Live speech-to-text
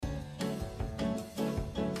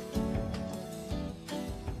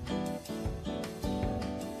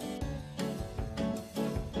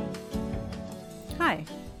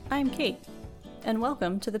I'm Kate, and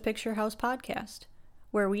welcome to the Picture House Podcast,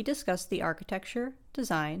 where we discuss the architecture,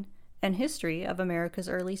 design, and history of America's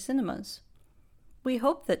early cinemas. We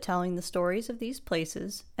hope that telling the stories of these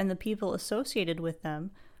places and the people associated with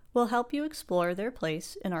them will help you explore their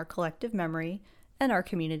place in our collective memory and our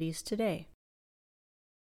communities today.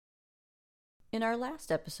 In our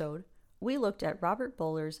last episode, we looked at Robert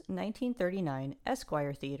Boller's 1939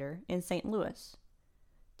 Esquire Theater in St. Louis.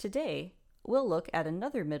 Today, we'll look at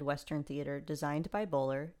another Midwestern theater designed by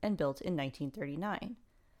Boller and built in 1939,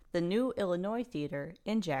 the New Illinois Theater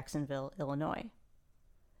in Jacksonville, Illinois.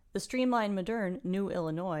 The streamlined modern New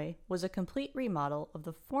Illinois was a complete remodel of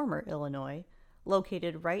the former Illinois,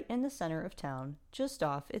 located right in the center of town, just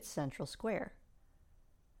off its central square.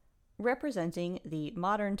 Representing the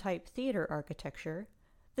modern-type theater architecture,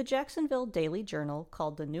 the Jacksonville Daily Journal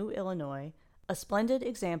called the New Illinois a splendid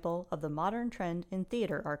example of the modern trend in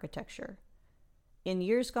theater architecture. In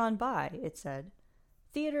years gone by, it said,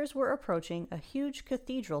 theaters were approaching a huge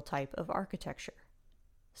cathedral type of architecture.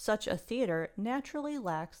 Such a theater naturally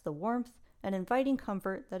lacks the warmth and inviting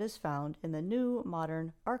comfort that is found in the new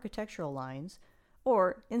modern architectural lines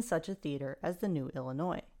or in such a theater as the New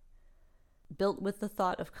Illinois. Built with the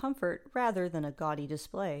thought of comfort rather than a gaudy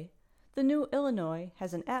display, the New Illinois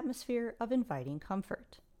has an atmosphere of inviting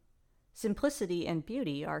comfort. Simplicity and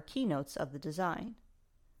beauty are keynotes of the design.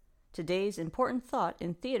 Today's important thought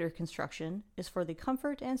in theater construction is for the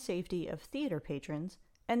comfort and safety of theater patrons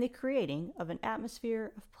and the creating of an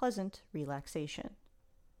atmosphere of pleasant relaxation.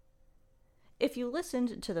 If you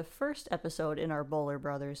listened to the first episode in our Boller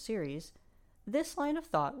Brothers series, this line of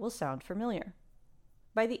thought will sound familiar.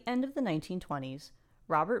 By the end of the 1920s,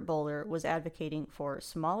 Robert Boller was advocating for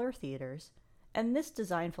smaller theaters, and this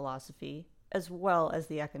design philosophy, as well as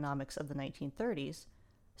the economics of the 1930s,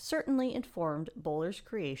 certainly informed Boller's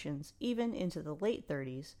creations even into the late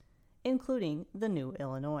 30s, including the New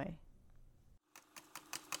Illinois.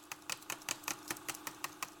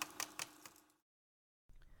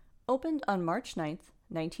 Opened on March 9,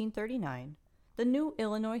 1939, the New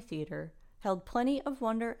Illinois Theater held plenty of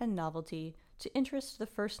wonder and novelty to interest the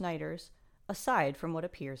first-nighters, aside from what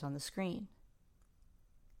appears on the screen.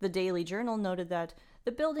 The Daily Journal noted that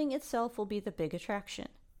the building itself will be the big attraction,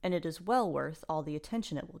 and it is well worth all the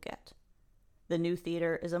attention it will get. The new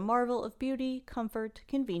theater is a marvel of beauty, comfort,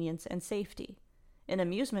 convenience, and safety, an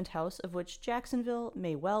amusement house of which Jacksonville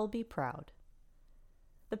may well be proud.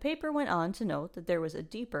 The paper went on to note that there was a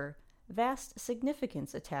deeper, vast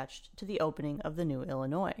significance attached to the opening of the New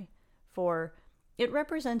Illinois, for it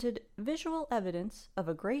represented visual evidence of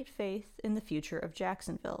a great faith in the future of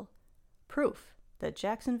Jacksonville, proof that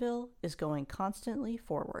Jacksonville is going constantly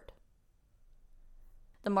forward.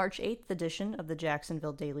 The March 8th edition of the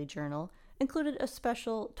Jacksonville Daily Journal included a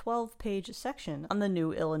special 12-page section on the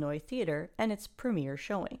New Illinois Theater and its premiere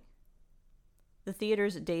showing. The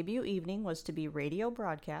theater's debut evening was to be radio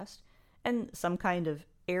broadcast, and some kind of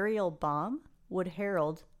aerial bomb would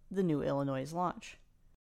herald the New Illinois' launch.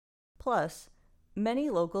 Plus,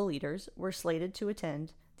 many local leaders were slated to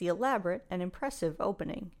attend the elaborate and impressive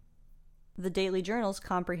opening. The Daily Journal's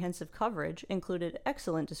comprehensive coverage included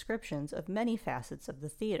excellent descriptions of many facets of the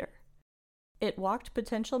theater. It walked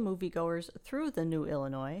potential moviegoers through the New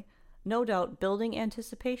Illinois, no doubt building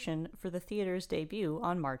anticipation for the theater's debut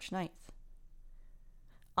on March 9th.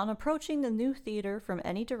 On approaching the new theater from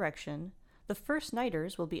any direction, the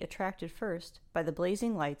first-nighters will be attracted first by the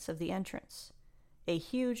blazing lights of the entrance. A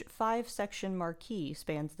huge 5-section marquee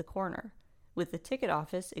spans the corner, with the ticket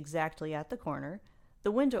office exactly at the corner,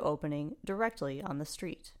 the window opening directly on the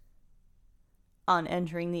street. On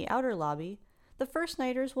entering the outer lobby, the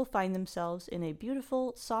first-nighters will find themselves in a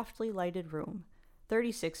beautiful, softly lighted room,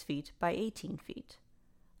 36 feet by 18 feet.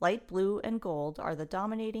 Light blue and gold are the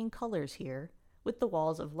dominating colors here, with the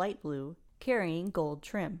walls of light blue carrying gold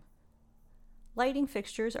trim. Lighting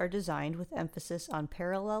fixtures are designed with emphasis on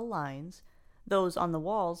parallel lines, those on the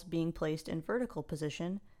walls being placed in vertical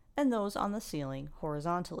position and those on the ceiling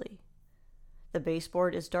horizontally. The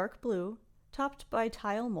baseboard is dark blue, topped by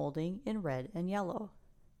tile molding in red and yellow.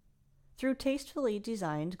 Through tastefully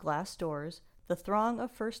designed glass doors, the throng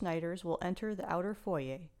of first-nighters will enter the outer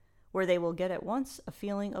foyer, where they will get at once a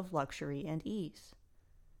feeling of luxury and ease.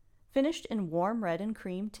 Finished in warm red and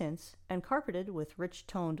cream tints and carpeted with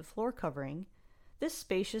rich-toned floor covering, this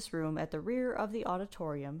spacious room at the rear of the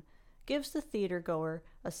auditorium gives the theater-goer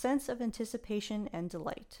a sense of anticipation and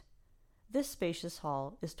delight. This spacious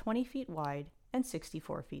hall is 20 feet wide and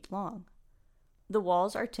 64 feet long. The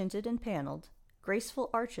walls are tinted and paneled. Graceful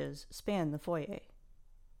arches span the foyer.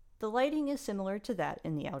 The lighting is similar to that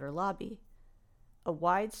in the outer lobby. A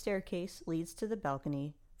wide staircase leads to the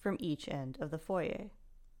balcony, from each end of the foyer.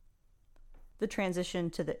 The transition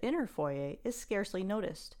to the inner foyer is scarcely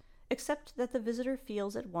noticed, except that the visitor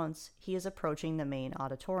feels at once he is approaching the main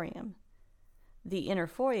auditorium. The inner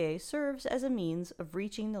foyer serves as a means of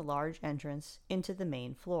reaching the large entrance into the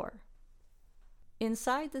main floor.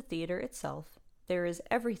 Inside the theater itself, there is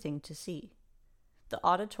everything to see. The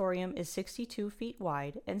auditorium is 62 feet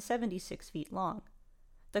wide and 76 feet long.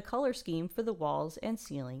 The color scheme for the walls and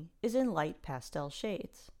ceiling is in light pastel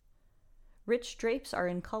shades. Rich drapes are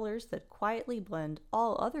in colors that quietly blend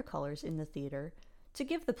all other colors in the theater to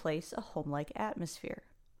give the place a home-like atmosphere.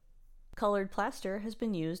 Colored plaster has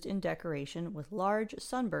been used in decoration with large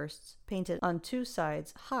sunbursts painted on two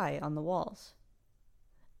sides high on the walls.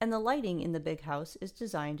 And the lighting in the big house is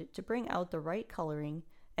designed to bring out the right coloring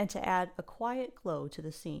and to add a quiet glow to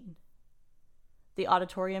the scene. The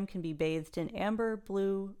auditorium can be bathed in amber,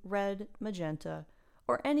 blue, red, magenta,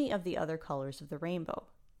 or any of the other colors of the rainbow.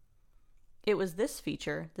 It was this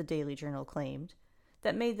feature, the Daily Journal claimed,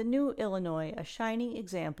 that made the New Illinois a shining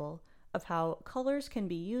example of how colors can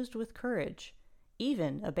be used with courage,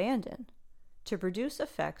 even abandon, to produce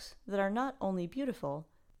effects that are not only beautiful,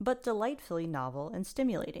 but delightfully novel and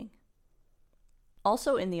stimulating.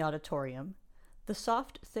 Also in the auditorium, the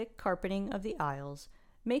soft, thick carpeting of the aisles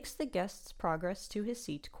makes the guest's progress to his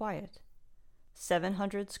seat quiet.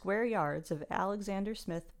 700 square yards of Alexander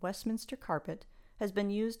Smith Westminster carpet has been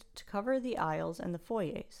used to cover the aisles and the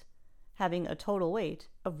foyers, having a total weight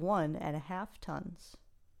of 1.5 tons.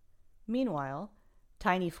 Meanwhile,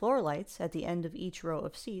 tiny floor lights at the end of each row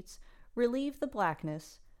of seats relieve the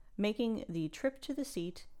blackness, making the trip to the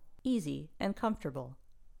seat easy and comfortable.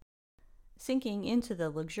 Sinking into the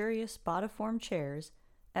luxurious bottiform chairs,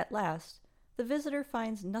 at last, the visitor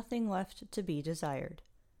finds nothing left to be desired.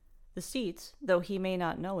 The seats, though he may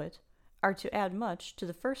not know it, are to add much to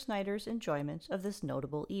the first-nighter's enjoyment of this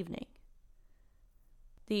notable evening.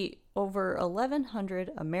 The over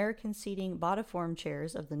 1,100 American-seating bottiform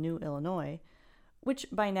chairs of the New Illinois, which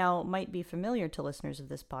by now might be familiar to listeners of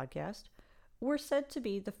this podcast, were said to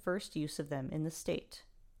be the first use of them in the state.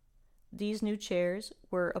 These new chairs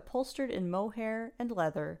were upholstered in mohair and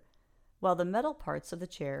leather, while the metal parts of the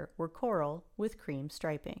chair were coral with cream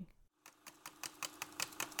striping.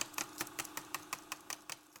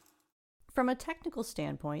 From a technical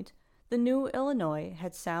standpoint, the New Illinois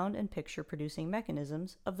had sound and picture producing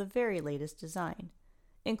mechanisms of the very latest design,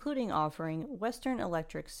 including offering Western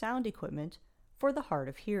Electric sound equipment for the hard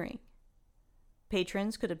of hearing.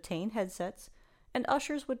 Patrons could obtain headsets, and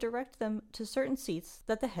ushers would direct them to certain seats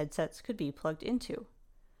that the headsets could be plugged into.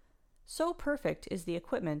 So perfect is the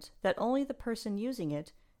equipment that only the person using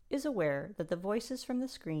it is aware that the voices from the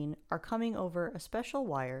screen are coming over a special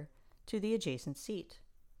wire to the adjacent seat.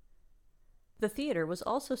 The theater was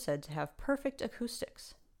also said to have perfect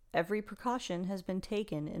acoustics. Every precaution has been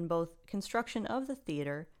taken in both construction of the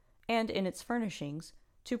theater and in its furnishings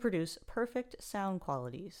to produce perfect sound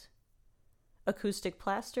qualities. Acoustic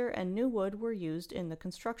plaster and new wood were used in the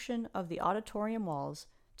construction of the auditorium walls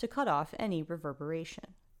to cut off any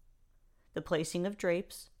reverberation. The placing of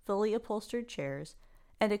drapes, fully upholstered chairs,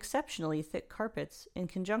 and exceptionally thick carpets in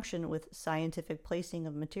conjunction with scientific placing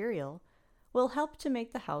of material will help to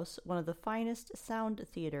make the house one of the finest sound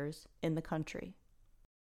theaters in the country.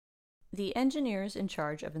 The engineers in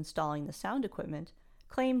charge of installing the sound equipment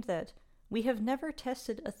claimed that we have never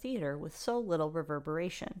tested a theater with so little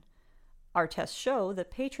reverberation. Our tests show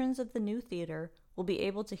that patrons of the new theater will be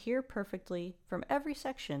able to hear perfectly from every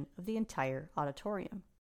section of the entire auditorium.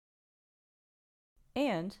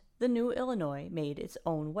 And the New Illinois made its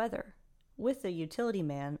own weather, with the utility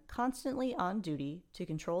man constantly on duty to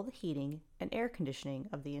control the heating and air conditioning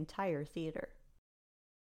of the entire theater.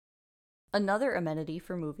 Another amenity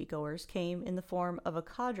for moviegoers came in the form of a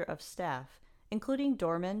cadre of staff, including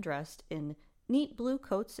doormen dressed in neat blue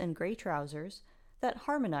coats and gray trousers that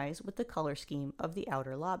harmonize with the color scheme of the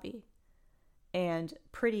outer lobby, and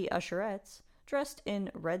pretty usherettes dressed in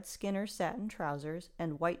red Skinner satin trousers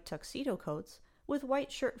and white tuxedo coats with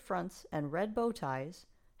white shirt fronts and red bow ties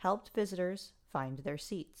helped visitors find their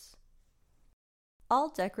seats. All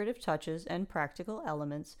decorative touches and practical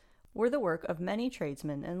elements were the work of many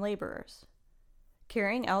tradesmen and laborers.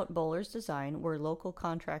 Carrying out Boller's design were local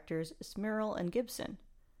contractors Smirl and Gibson.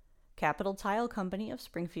 Capital Tile Company of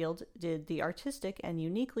Springfield did the artistic and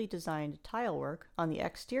uniquely designed tile work on the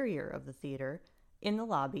exterior of the theater, in the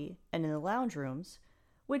lobby, and in the lounge rooms,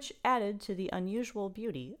 which added to the unusual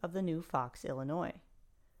beauty of the new Fox, Illinois.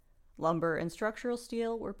 Lumber and structural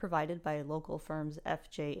steel were provided by local firms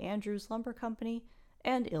F.J. Andrews Lumber Company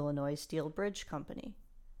and Illinois Steel Bridge Company.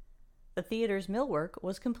 The theater's millwork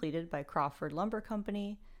was completed by Crawford Lumber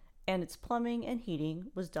Company, and its plumbing and heating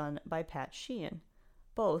was done by Pat Sheehan,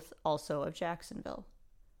 both also of Jacksonville.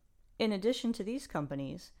 In addition to these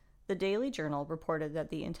companies, the Daily Journal reported that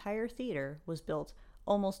the entire theater was built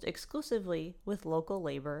almost exclusively with local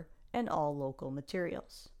labor and all local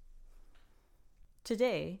materials.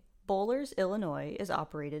 Today, Boller's Illinois is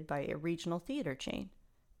operated by a regional theater chain,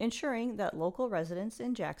 ensuring that local residents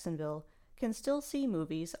in Jacksonville can still see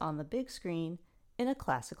movies on the big screen in a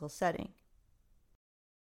classical setting.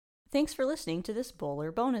 Thanks for listening to this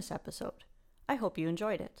Boller bonus episode. I hope you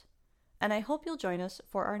enjoyed it, and I hope you'll join us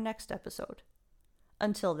for our next episode.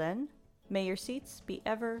 Until then, may your seats be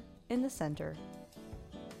ever in the center